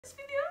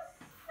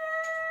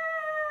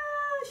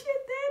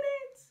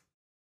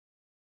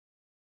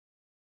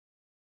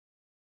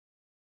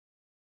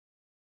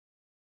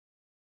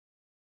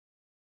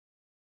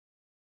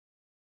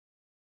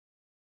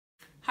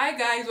Hi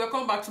guys,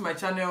 welcome back to my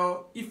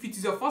channel. If it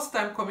is your first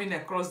time coming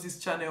across this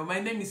channel,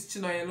 my name is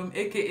Chinoyelum,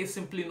 aka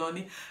Simply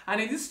Noni,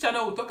 and in this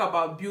channel we'll talk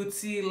about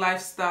beauty,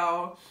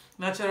 lifestyle,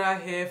 natural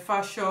hair,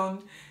 fashion,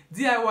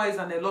 DIYs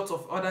and a lot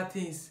of other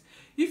things.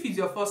 If it's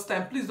your first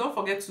time, please don't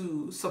forget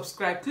to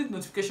subscribe, click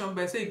notification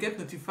bell so you get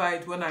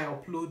notified when I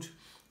upload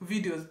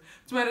videos.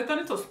 To my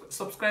returning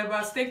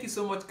subscribers, thank you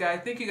so much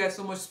guys. Thank you guys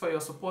so much for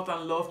your support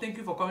and love. Thank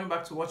you for coming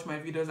back to watch my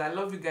videos. I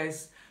love you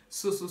guys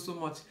so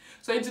much.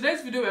 So in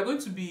today's video we're going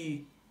to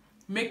be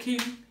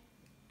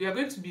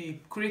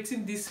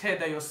creating this hair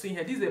that you're seeing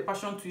here. This is a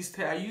passion twist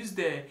hair. I use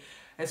the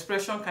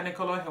expression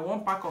Kanekalon hair,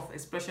 one pack of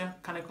expression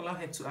Kanekalon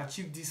hair to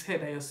achieve this hair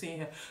that you're seeing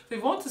here. So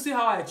if you want to see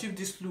how I achieve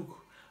this look,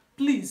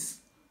 please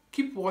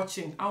keep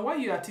watching. And while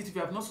you're at it, if you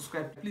have not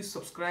subscribed, please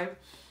subscribe,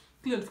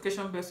 click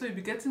notification bell so you'll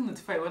be getting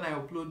notified when I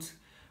upload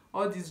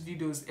all these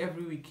videos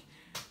every week.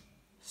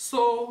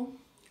 So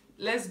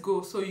let's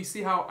go so you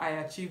see how I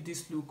achieve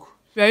this look.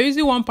 We are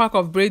using one pack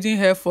of braiding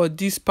hair for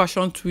this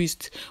passion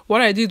twist.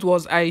 What I did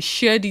was I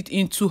shared it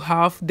into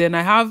half. Then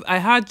I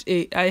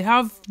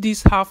have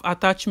this half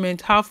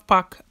attachment, half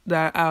pack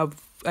that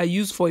I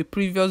used for a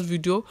previous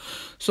video.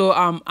 So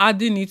I'm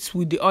adding it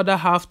with the other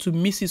half to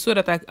mix it so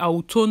that I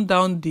will tone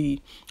down the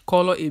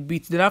color a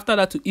bit. Then after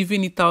that, to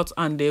even it out,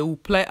 and we'll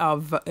apply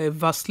a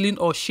Vaseline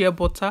or shea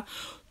butter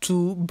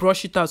to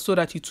brush it out so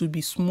that it will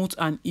be smooth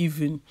and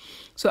even.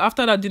 So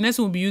after that, the next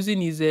thing we'll be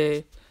using is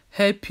a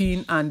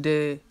hairpin and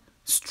a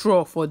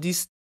straw for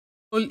this.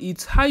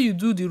 How you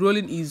do the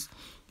rolling is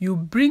you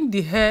bring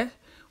the hair,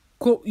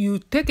 you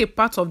take a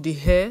part of the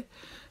hair,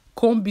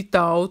 comb it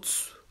out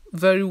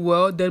very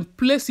well, then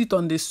place it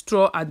on the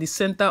straw at the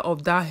center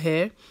of that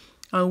hair,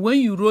 and when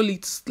you roll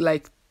it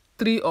like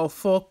 3 or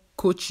 4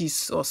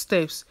 coaches or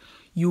steps,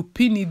 you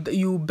pin it,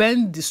 you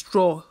bend the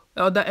straw,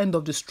 other end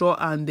of the straw,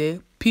 and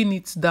then pin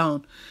it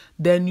down.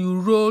 Then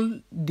you roll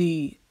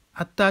the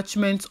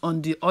attachment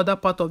on the other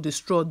part of the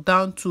straw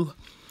down to,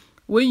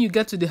 when you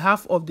get to the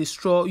half of the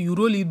straw, you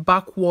roll it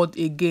backward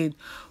again.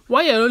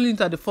 While you're rolling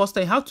it at the first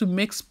time, you have to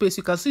make space.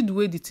 You can see the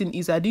way the thing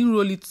is. I didn't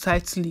roll it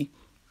tightly.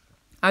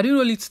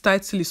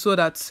 So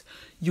that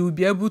you will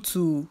be able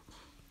to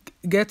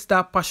get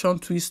that passion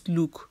twist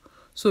look.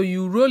 So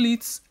you roll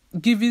it,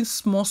 giving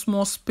small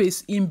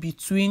space in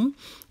between.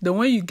 Then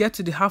when you get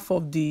to the half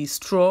of the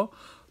straw,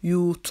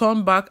 you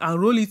turn back and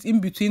roll it in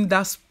between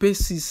that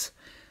spaces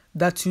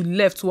that you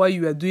left while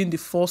you were doing the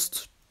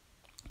first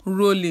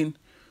rolling.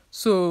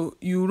 So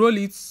you roll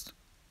it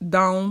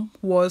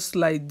downwards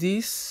like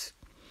this.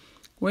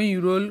 When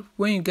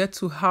you get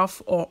to half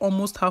or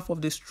almost half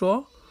of the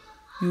straw,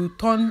 you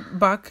turn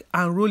back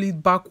and roll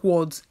it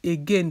backwards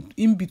again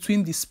in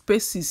between the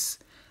spaces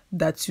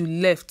that you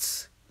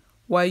left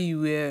while you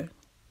were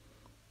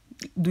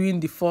doing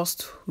the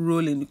first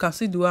rolling. You can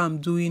see the way I'm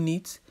doing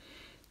it.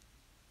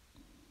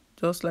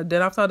 Just like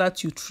that. After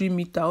that, you trim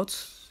it out.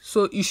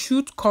 So it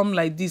should come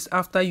like this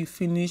after you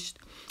finished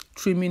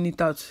trimming it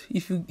out.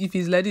 If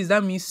it's like this,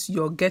 that means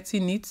you're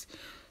getting it.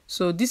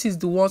 So this is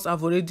the ones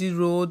I've already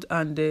rolled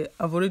and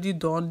I've already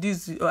done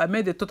this. I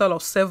made a total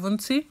of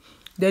 70.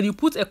 Then you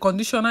put a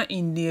conditioner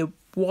in the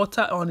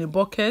water on a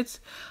bucket,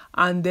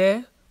 and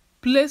then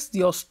place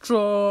your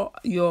straw,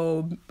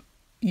 your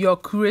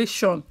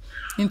creation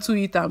into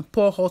it, and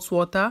pour hot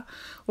water.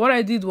 What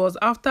I did was,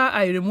 after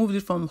I removed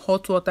it from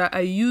hot water,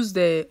 I used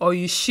the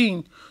oil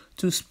sheen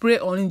to spray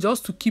on it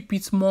just to keep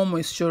it more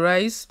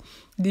moisturized.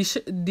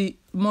 The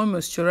more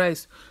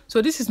moisturized.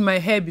 So this is my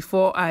hair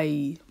before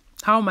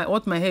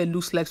what my hair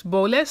looks like.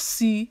 But let's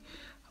see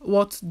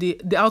what the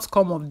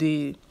outcome of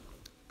the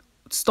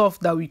stuff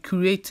that we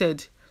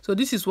created. So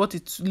this is what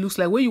it looks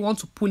like. When you want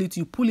to pull it,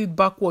 you pull it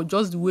backward,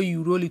 just the way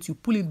you roll it. You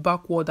pull it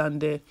backward,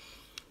 and it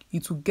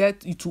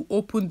will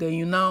open. Then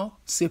you now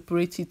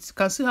separate it. You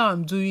can see how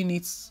I'm doing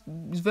it. It's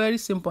very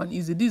simple and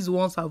easy. These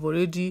ones I've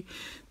already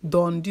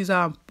done. These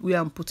are where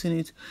I'm putting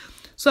it.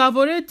 So I've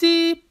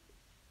already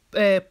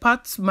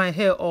part my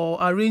hair or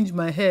arrange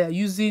my hair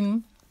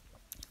using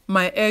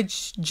my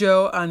edge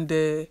gel and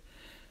the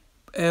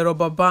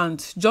rubber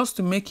band, just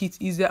to make it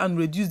easier and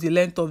reduce the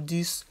length of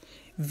this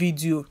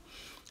video.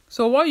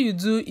 So what you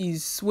do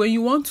is, when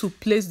you want to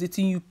place the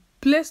thing,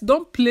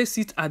 don't place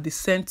it at the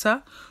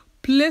center.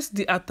 Place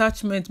the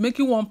attachment,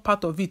 making one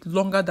part of it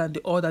longer than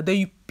the other. Then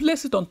you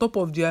place it on top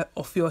of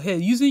your hair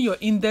using your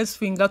index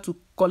finger to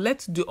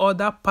collect the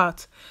other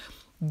part,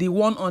 the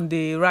one on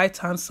the right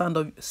hand side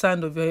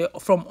of your hair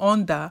from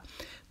under.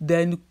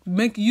 Then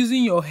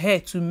using your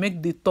hair to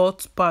make the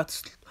third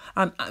part,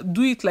 and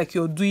do it like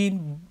you're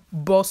doing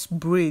boss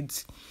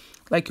braids,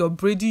 like you're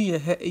braiding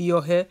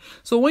your hair.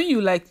 So when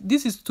you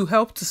this is to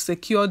help to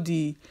secure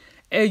the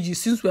edges,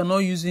 since we are not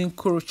using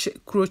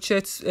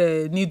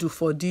crochet needle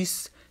for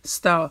this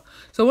style.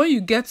 So when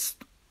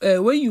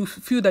you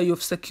feel that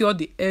you've secured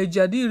the edge,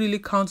 I didn't really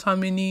count how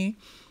many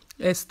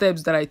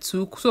steps that I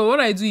took. So what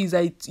I do is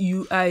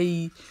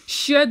I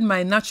shared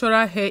my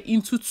natural hair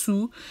into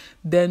 2,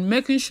 then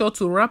making sure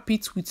to wrap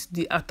it with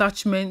the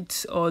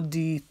attachment or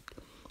the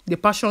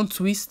passion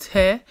twist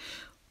hair.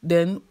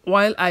 then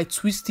while I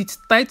twist it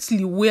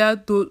tightly where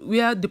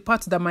the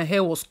part that my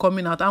hair was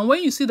coming out. And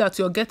when you see that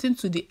you're getting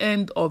to the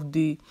end of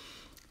the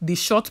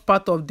short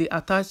part of the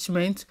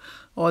attachment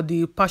or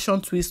the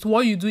passion twist,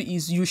 what you do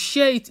is you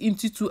share it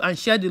into two and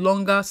share the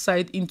longer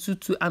side into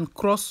two and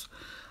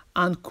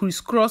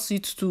crisscross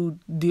it to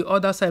the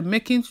other side,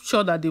 making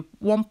sure that the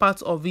one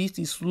part of it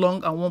is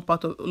long and one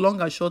part of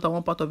long and short and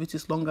one part of it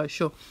is long and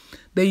short.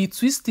 Then you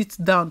twist it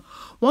down.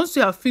 Once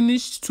you have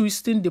finished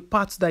twisting the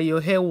part that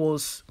your hair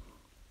was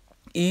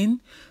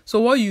in, so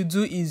what you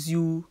do is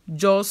you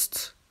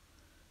just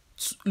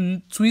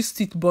twist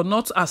it, but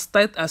not as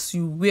tight as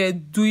you were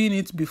doing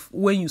it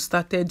when you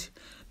started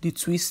the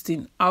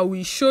twisting. I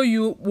will show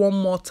you one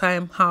more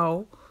time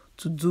how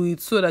to do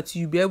it so that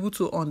you'll be able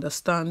to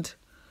understand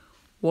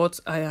what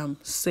I am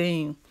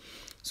saying.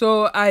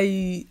 So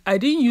I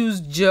didn't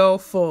use gel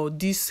for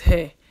this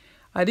hair.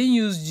 I didn't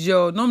use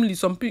gel. Normally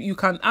some people, you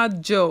can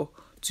add gel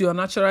to your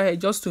natural hair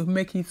just to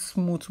make it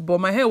smooth, but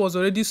my hair was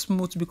already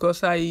smooth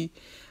because I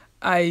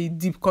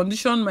deep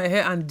conditioned my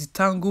hair and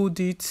detangled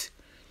it,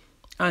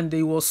 and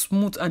it was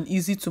smooth and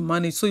easy to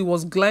manage. So it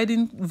was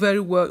gliding very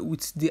well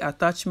with the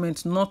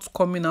attachment, not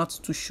coming out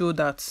to show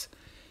that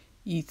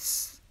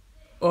it's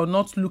or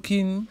not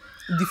looking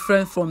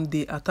different from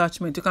the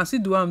attachment. You can see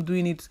the way I'm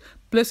doing it.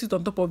 Place it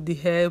on top of the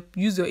hair,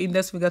 use your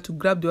index finger to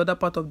grab the other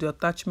part of the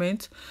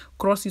attachment,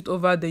 cross it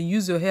over, then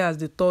use your hair as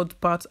the third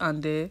part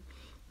and the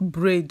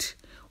braid.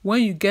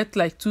 When you get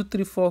like 2,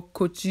 3, 4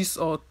 coaches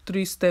or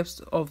 3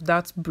 steps of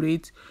that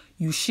braid,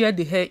 you share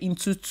the hair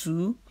into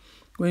two.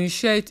 When you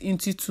share it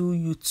into two,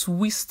 you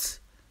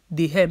twist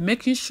the hair,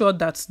 making sure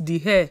that the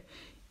hair,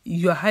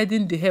 you're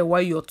hiding the hair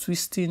while you're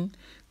twisting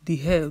the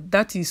hair.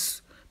 That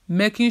is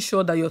making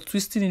sure that you're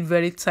twisting it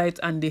very tight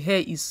and the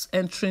hair is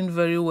entering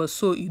very well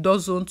so it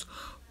doesn't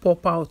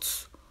pop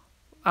out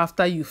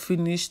after you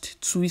finished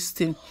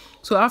twisting.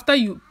 So after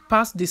you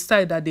pass the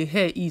side that the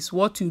hair is,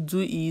 what you do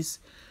is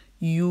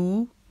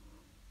you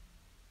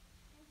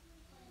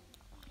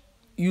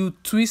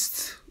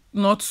twist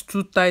not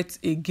too tight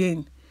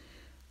again.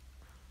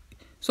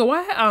 So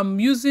why I'm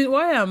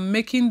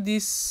making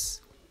this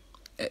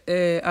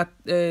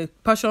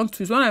passion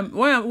twist,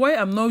 why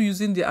I'm not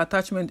using the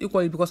attachment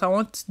equally, because I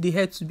want the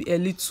hair to be a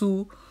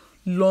little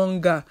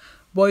longer.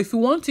 But if you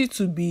want it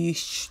to be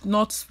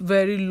not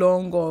very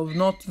long or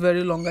not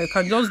very long, you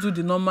can just do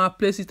the normal,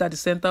 place it at the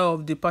center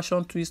of the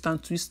passion twist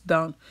and twist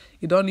down.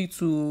 You don't need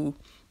to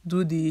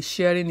do the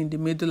sharing in the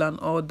middle and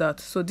all that.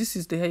 So this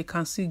is the hair. You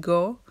can see,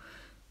 girl,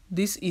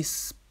 this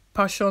is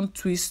passion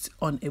twist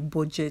on a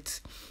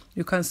budget.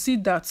 You can see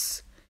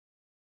that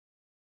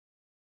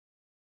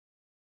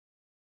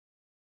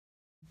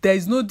there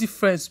is no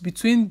difference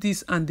between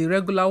this and the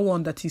regular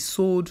one that is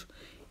sold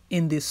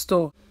in the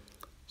store.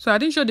 So I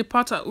didn't show the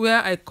part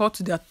where I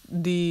cut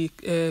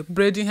the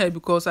braiding hair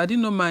because I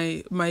didn't know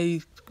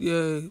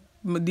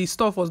the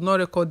stuff was not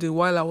recording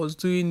while I was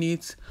doing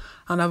it,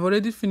 and I've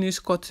already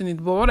finished cutting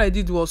it. But what I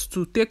did was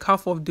to take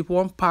half of the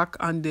one pack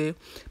and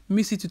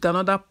mix it with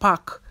another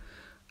pack,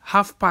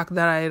 half pack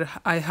that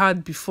I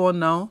had before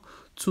now,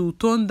 to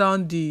tone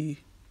down the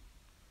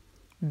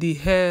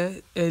hair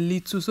a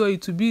little, so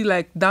it to be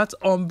like that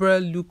ombre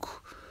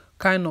look,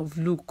 kind of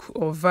look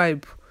or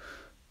vibe.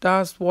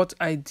 That's what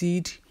I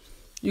did.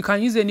 You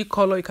can use any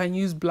color. You can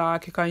use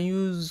black, you can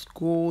use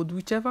gold,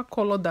 whichever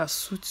color that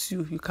suits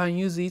you. You can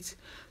use it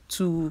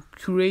to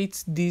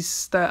create this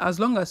style, as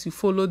long as you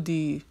follow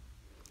the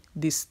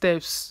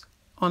steps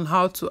on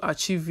how to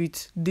achieve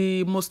it.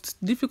 The most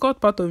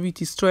difficult part of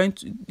it is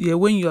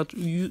when you are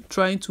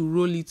trying to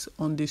roll it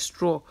on the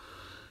straw.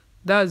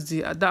 I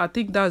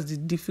think that's the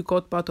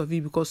difficult part of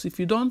it, because if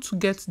you don't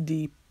get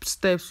the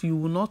steps, you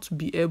will not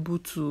be able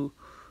to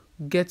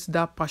get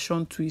that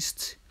passion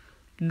twist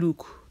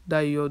look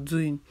that you're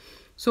doing.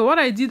 So what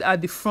I did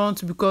at the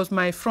front, because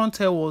my front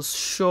hair was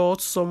short,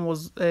 some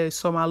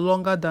are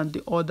longer than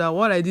the other,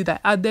 what I did, I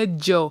added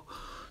gel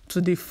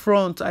to the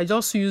front. I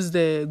just used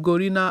the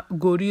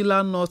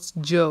gorilla knot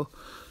gel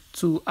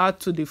to add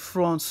to the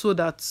front, so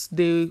that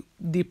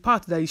the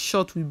part that is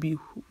short will be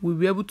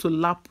able to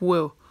lap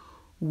well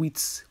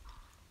with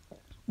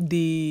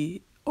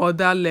the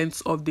other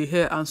lengths of the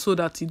hair, and so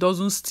that it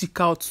doesn't stick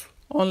out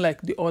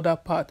unlike the other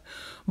part.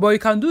 But you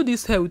can do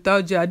this hair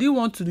without gel. I didn't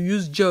want to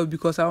use gel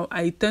because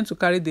I tend to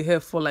carry the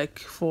hair for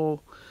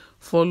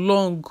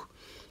long,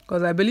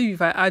 because I believe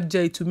if I add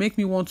gel it will make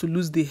me want to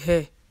lose the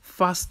hair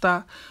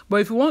faster.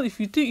 But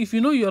if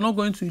you know you're not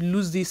going to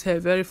lose this hair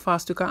very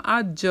fast, you can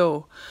add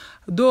gel.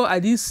 Though I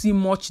didn't see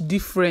much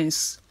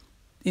difference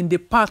in the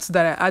parts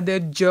that I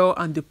added gel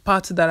and the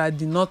parts that I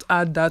did not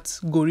add that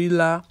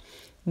gorilla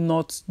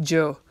knot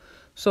gel.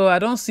 So I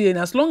don't see any.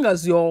 As long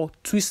as you're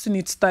twisting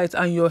it tight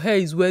and your hair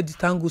is well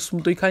detangled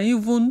smooth, you can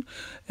even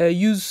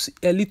use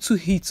a little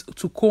heat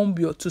to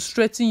to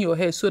straighten your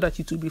hair so that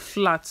it will be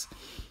flat,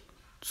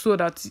 so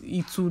that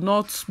it will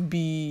not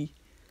be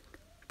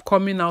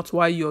coming out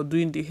while you're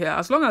doing the hair.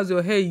 As long as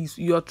your hair is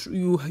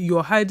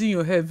you're hiding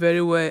your hair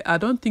very well, I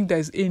don't think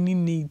there's any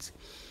need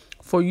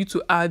for you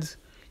to add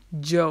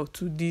gel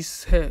to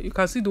this hair. You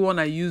can see the one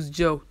I use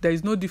gel. There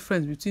is no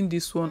difference between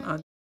this one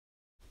and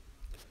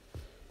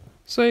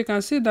so you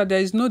can see that there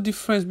is no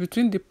difference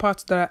between the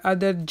parts that I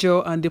added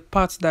gel and the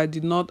parts that I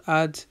did not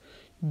add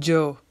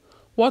gel.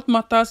 What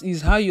matters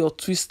is how you're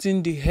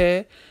twisting the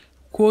hair.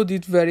 Hold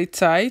it very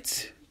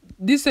tight.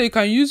 This you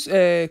can use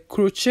a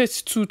crochet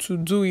too to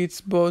do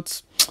it,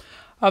 but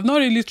I've not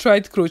really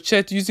tried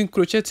using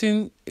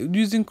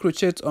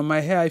crochet on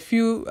my hair. I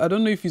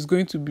don't know if it's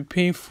going to be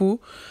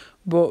painful,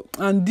 but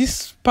and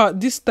this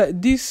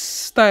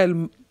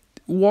style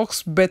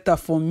works better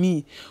for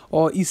me,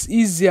 or is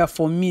easier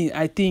for me.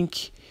 I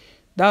think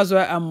that's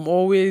why I'm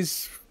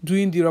always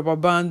doing the rubber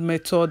band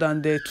method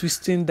and the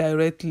twisting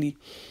directly.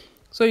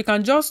 So you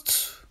can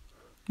just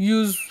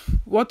use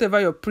whatever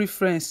your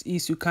preference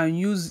is. You can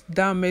use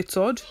that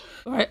method.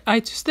 I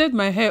twisted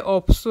my hair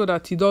up so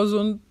that it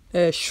doesn't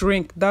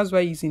shrink. That's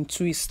why it's in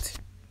twist.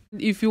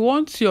 If you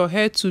want your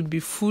hair to be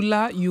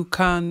fuller, you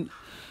can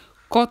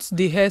cut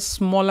the hair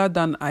smaller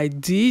than I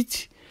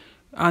did,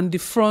 and the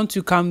front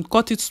you can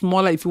cut it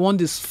smaller if you want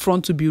this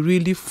front to be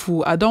really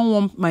full. I don't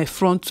want my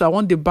front, I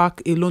want the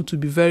back alone to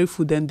be very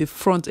full, then the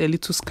front a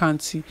little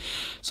scanty.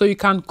 So you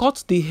can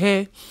cut the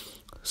hair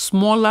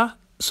smaller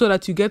so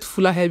that you get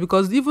fuller hair,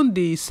 because even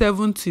the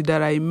 70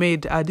 that I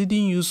made, I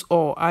didn't use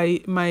all.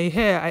 My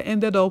hair, I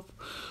ended up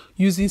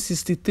using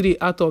 63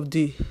 out of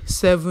the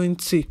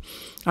 70,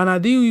 and I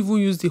didn't even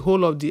use the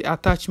whole of the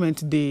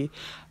attachment, the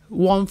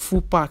one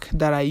full pack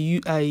that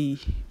I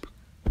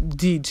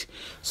did.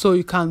 So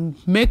you can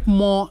make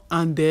more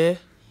and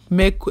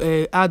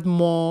add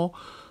more,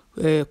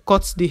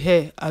 cut the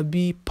hair,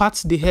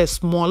 part the hair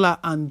smaller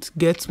and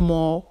get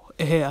more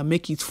hair and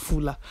make it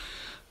fuller.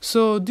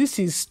 So this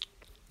is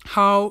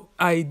how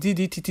I did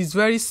it. It is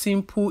very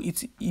simple.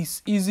 It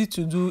is easy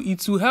to do.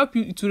 It will help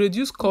you to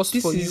reduce cost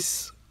for you. This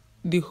is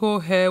the whole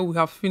hair. We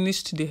have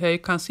finished the hair. You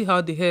can see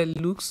how the hair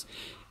looks.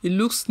 It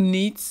looks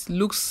neat,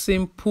 looks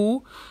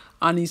simple,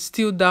 and it's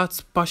still that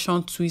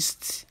passion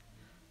twist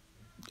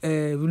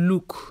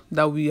look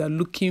that we are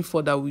looking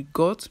for, that we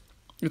got.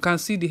 You can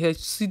see the hair,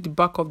 see the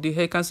back of the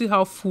hair. You can see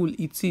how full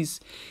it is.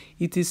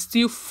 It is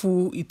still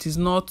full. It is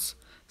not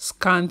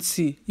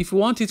scanty. If you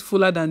want it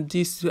fuller than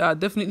this,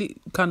 definitely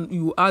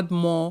you add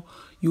more.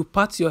 You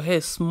part your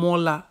hair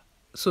smaller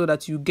so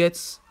that you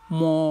get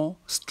more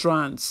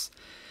strands.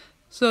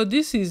 So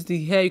this is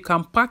the hair. You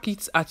can pack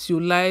it as you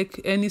like,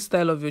 any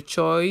style of your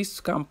choice.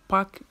 You can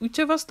pack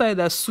whichever style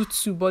that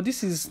suits you. But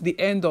this is the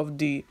end of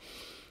the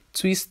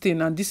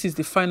twisting, and this is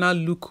the final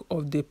look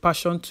of the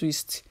passion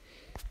twist.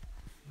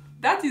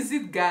 That is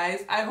it,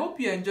 guys. I hope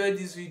you enjoyed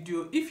this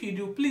video. If you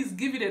do, please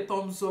give it a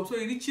thumbs up so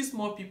it reaches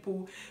more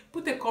people.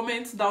 Put a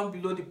comment down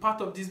below the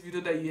part of this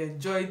video that you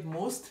enjoyed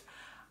most,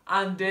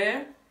 and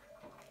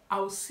I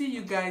will see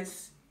you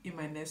guys in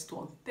my next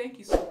one. Thank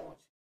you so much.